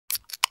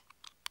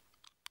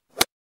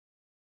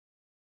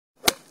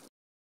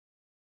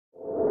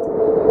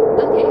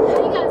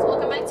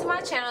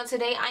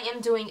today I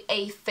am doing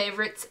a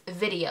favorites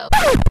video.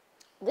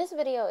 This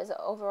video is an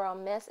overall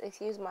mess.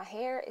 Excuse my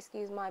hair,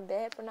 excuse my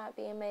bed for not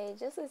being made.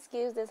 Just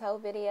excuse this whole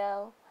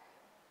video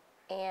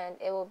and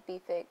it will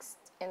be fixed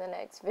in the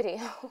next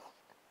video.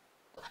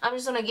 I'm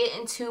just gonna get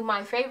into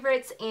my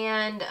favorites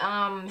and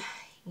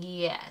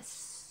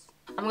yes.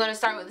 I'm gonna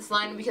start with this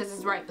liner because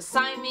it's right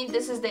beside me.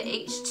 This is the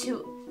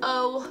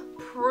H2O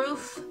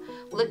Proof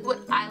Liquid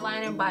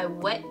Eyeliner by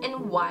Wet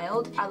n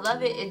Wild. I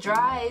love it. It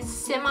dries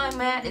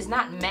semi-matte. It's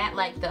not matte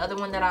like the other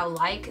one that I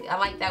like. I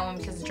like that one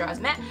because it dries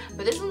matte,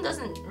 but this one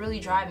doesn't really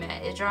dry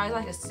matte. It dries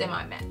like a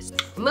semi-matte.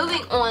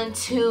 Moving on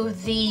to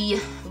the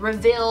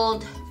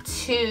Revealed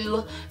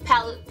 2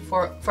 palette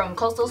from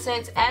Coastal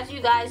Scents. As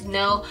you guys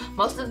know,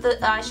 most of the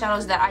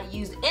eyeshadows that I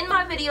use in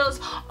my videos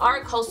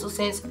are Coastal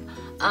Scents.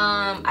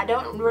 I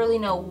don't really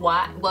know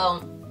why.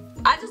 Well,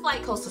 I just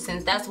like Coastal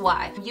Scents, that's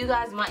why. You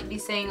guys might be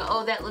saying,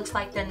 oh, that looks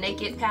like the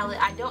Naked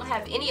palette. I don't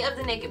have any of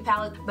the Naked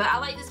palette, but I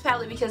like this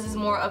palette because it's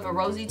more of a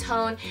rosy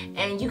tone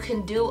and you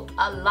can do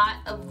a lot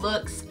of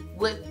looks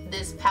with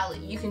this palette.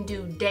 You can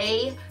do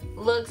day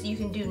looks, you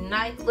can do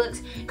night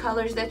looks,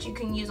 colors that you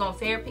can use on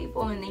fair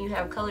people, and then you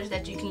have colors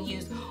that you can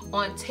use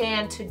on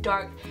tan to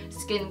dark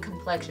skin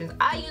complexions.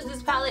 I use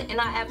this palette and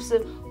I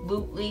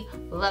absolutely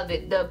love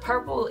it. The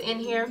purple in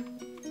here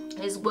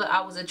is what I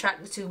was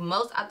attracted to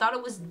most. I thought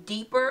it was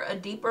deeper, a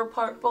deeper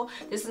purple.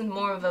 This is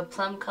more of a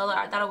plum color.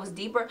 I thought it was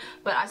deeper,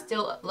 but I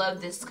still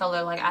love this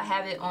color. Like, I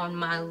have it on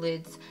my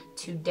lids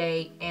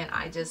today and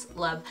I just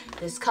love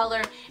this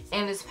color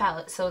and this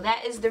palette. So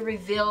that is the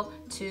Reveal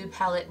 2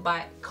 palette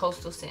by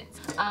Coastal Scents.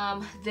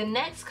 The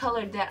next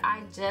color that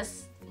I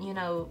just,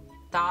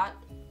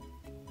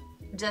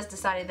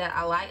 decided that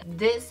I like.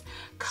 This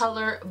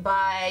color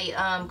by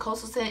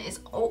Coastal Scent is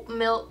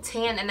Oatmeal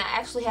Tan, and I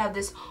actually have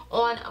this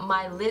on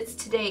my lids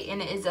today,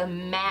 and it is a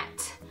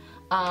matte,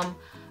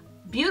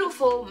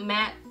 beautiful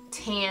matte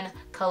tan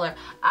color.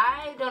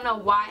 I don't know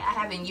why I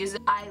haven't used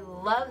it. I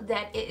love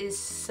that it is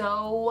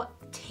so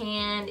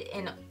tanned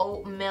and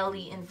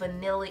oatmeal-y and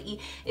vanilla-y.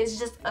 It's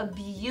just a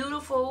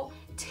beautiful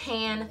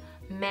tan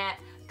matte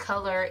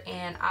color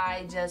and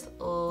I just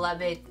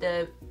love it.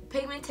 The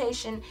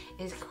pigmentation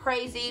is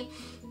crazy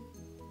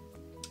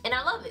and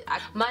I love it.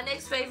 My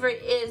next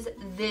favorite is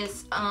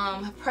this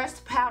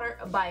pressed powder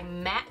by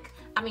MAC.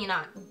 I mean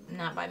not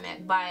by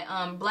MAC, by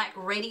Black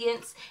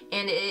Radiance,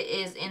 and it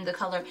is in the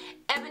color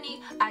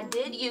Ebony. I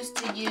did used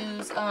to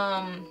use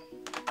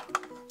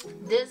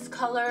this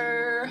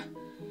color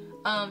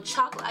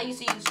chocolate. I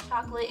used to use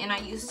chocolate and I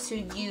used to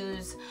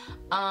use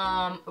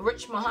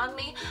rich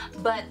mahogany,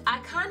 but I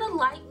kind of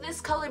like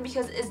this color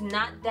because it's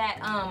not that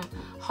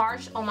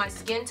harsh on my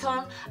skin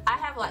tone. I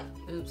have like,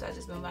 oops, I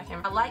just moved my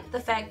camera. I like the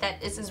fact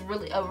that this is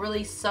really a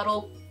really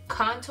subtle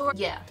contour.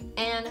 Yeah.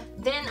 And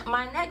then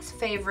my next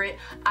favorite,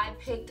 I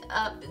picked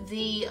up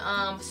the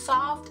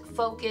soft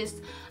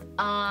focused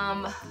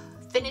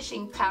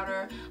finishing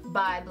powder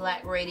by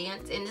Black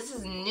Radiance, and this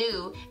is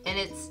new and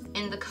it's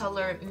in the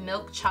color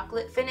Milk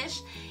Chocolate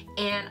Finish,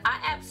 and I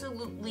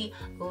absolutely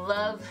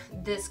love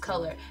this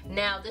color.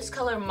 Now this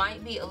color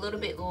might be a little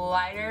bit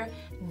lighter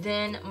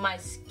than my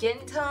skin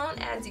tone,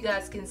 as you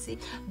guys can see,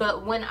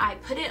 but when I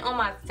put it on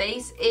my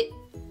face, it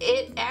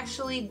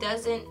actually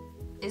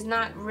is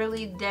not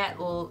really that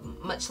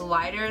much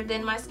lighter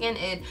than my skin.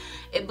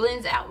 It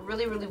blends out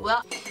really, really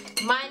well.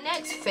 My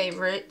next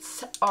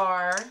favorites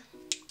are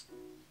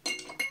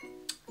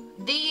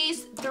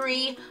these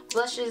 3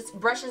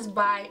 brushes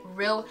by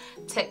Real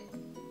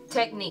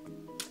Technique.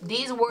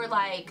 These were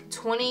like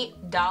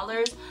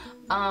 $20.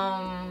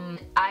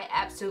 I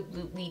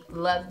absolutely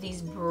love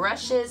these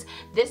brushes.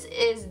 This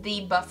is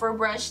the buffer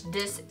brush,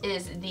 this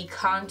is the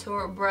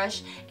contour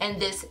brush, and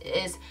this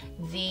is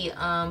the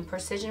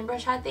precision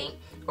brush, I think,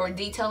 or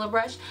detailer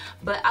brush.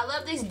 But I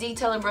love this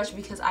detailer brush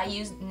because I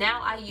use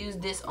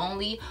this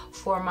only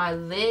for my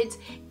lids,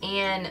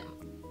 and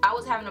I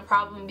was having a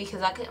problem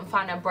because I couldn't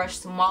find a brush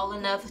small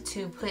enough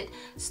to put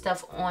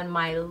stuff on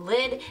my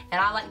lid, and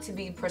I like to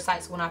be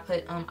precise when I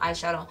put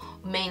eyeshadow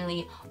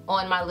mainly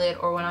on my lid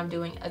or when I'm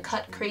doing a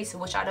cut crease,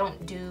 which I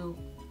don't do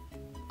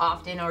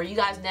often, or you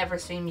guys never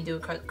seen me do a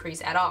cut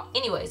crease at all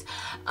anyways.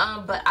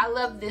 But I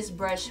love this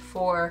brush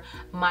for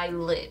my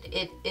lid.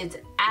 It is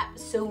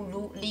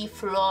absolutely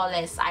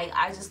flawless.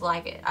 I just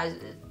like it.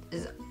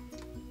 It's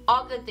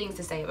all good things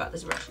to say about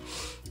this brush.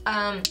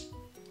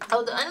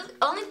 Oh, the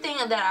only thing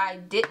that I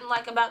didn't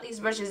like about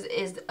these brushes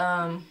is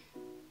how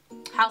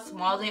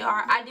small they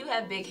are. I do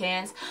have big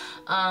hands,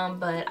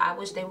 but I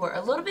wish they were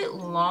a little bit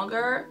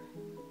longer.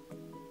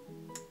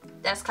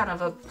 That's kind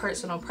of a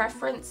personal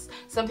preference.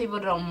 Some people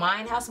don't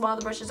mind how small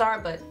the brushes are,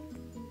 but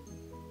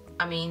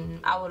I mean,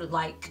 I would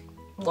like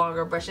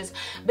longer brushes.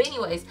 But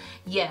anyways,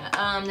 yeah,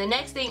 the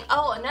next thing,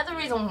 another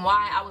reason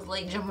why I was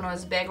late jumping on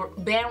this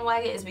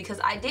bandwagon is because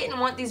I didn't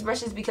want these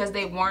brushes because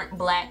they weren't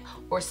black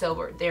or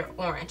silver. They're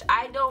orange.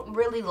 I don't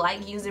really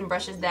like using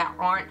brushes that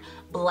aren't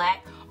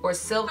black or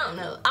silver. I don't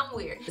know, I'm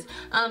weird.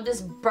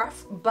 This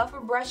buffer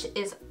brush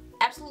is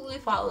absolutely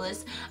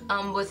flawless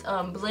with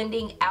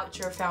blending out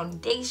your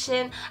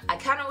foundation. I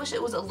kind of wish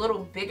it was a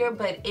little bigger,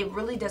 but it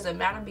really doesn't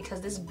matter because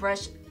this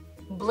brush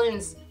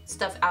blends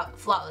stuff out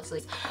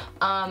flawlessly.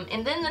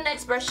 And then the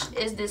next brush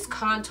is this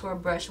contour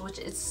brush, which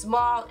is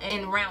small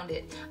and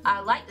rounded.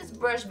 I like this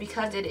brush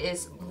because it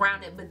is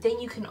rounded, but then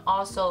you can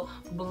also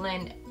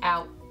blend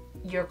out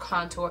your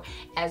contour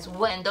as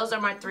well. And those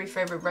are my 3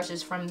 favorite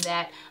brushes from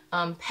that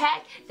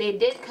pack. They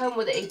did come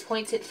with a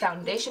pointed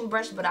foundation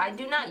brush, but I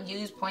do not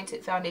use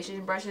pointed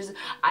foundation brushes.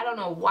 I don't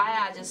know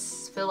why, I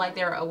just feel like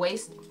they're a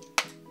waste.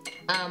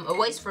 A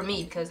waste for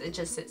me because it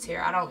just sits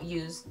here. I don't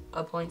use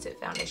a pointed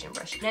foundation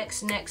brush.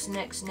 Next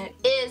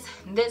is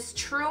this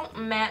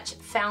Truematch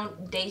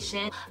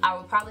foundation. I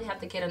will probably have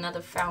to get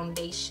another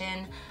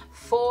foundation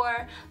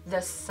for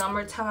the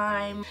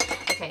summertime.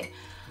 Okay,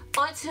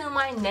 on to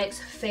my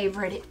next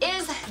favorite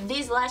is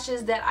these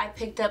lashes that I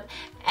picked up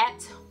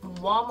at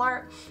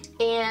Walmart,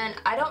 and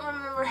I don't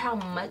remember how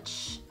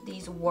much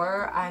these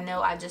were. I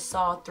know I just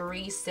saw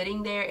 3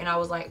 sitting there and I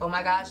was like, oh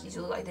my gosh, these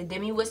look like the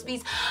Demi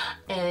Wispies,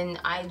 and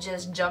I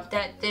just jumped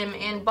at them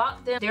and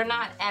bought them. They're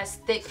not as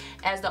thick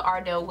as the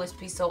Ardell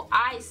Wispy, so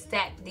I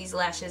stacked these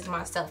lashes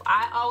myself.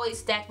 I always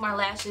stack my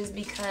lashes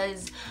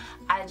because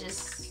I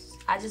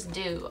just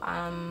do.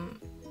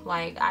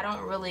 Like, I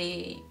don't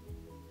really,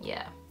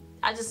 yeah,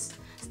 I just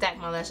stack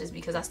my lashes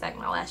because I stack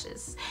my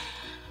lashes.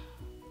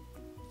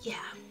 Yeah,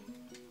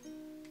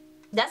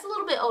 that's a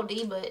little bit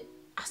OD, but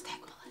I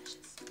stack my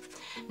lashes.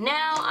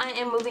 Now I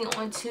am moving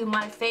on to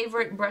my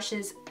favorite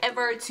brushes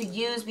ever to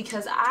use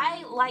because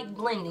I like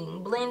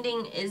blending.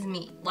 Blending is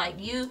me. Like,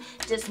 you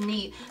just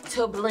need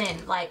to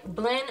blend. Like,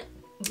 blending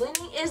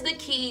is the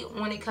key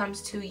when it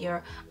comes to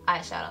your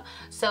eyeshadow.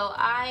 So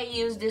I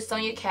use this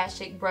Sonia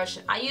kashuk brush.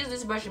 I use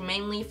this brush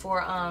mainly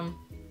for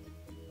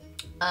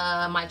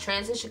my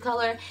transition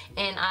color,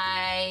 and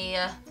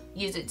I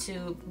use it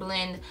to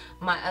blend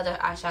my other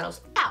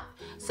eyeshadows out.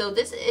 So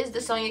this is the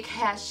Sonia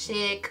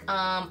kashuk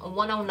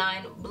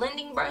 109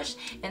 blending brush,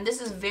 and this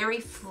is very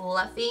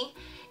fluffy,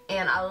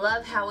 and I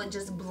love how it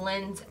just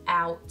blends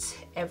out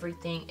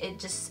everything. It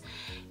just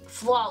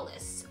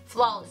flawless.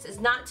 It's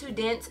not too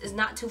dense, it's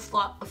not too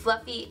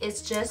fluffy,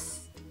 it's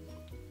just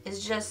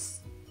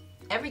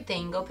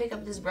everything. Go pick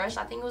up this brush.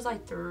 I think it was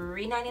like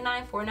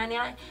 $3.99,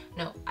 $4.99.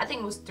 No, I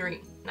think it was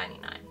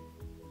 $3.99.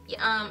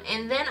 Yeah,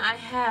 and then I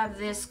have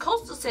this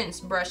Coastal Scents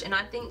brush, and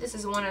I think this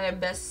is one of their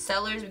best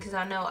sellers because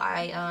I know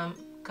I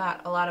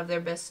got a lot of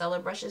their best seller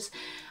brushes.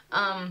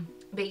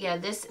 But yeah,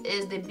 this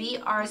is the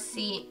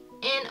BRC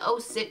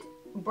N06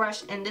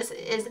 brush, and this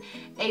is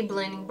a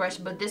blending brush,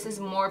 but this is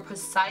more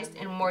precise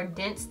and more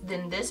dense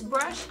than this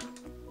brush.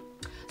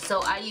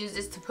 So I use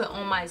this to put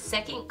on my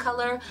second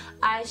color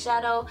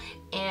eyeshadow,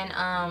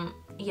 and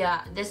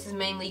yeah, this is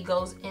mainly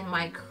goes in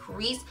my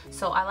crease,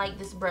 so I like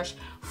this brush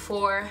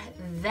for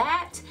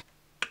that.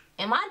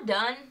 Am I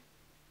done?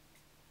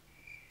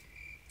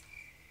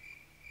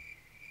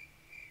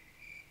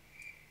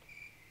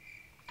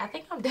 I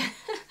think I'm done.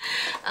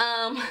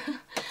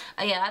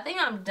 Yeah, I think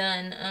I'm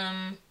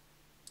done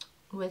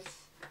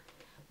with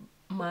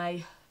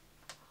my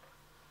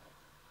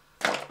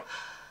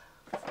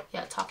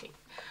talking.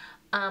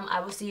 I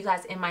will see you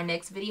guys in my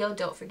next video.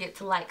 Don't forget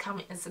to like,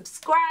 comment, and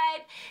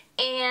subscribe.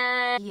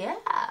 And yeah,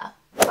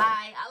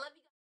 bye. I love you.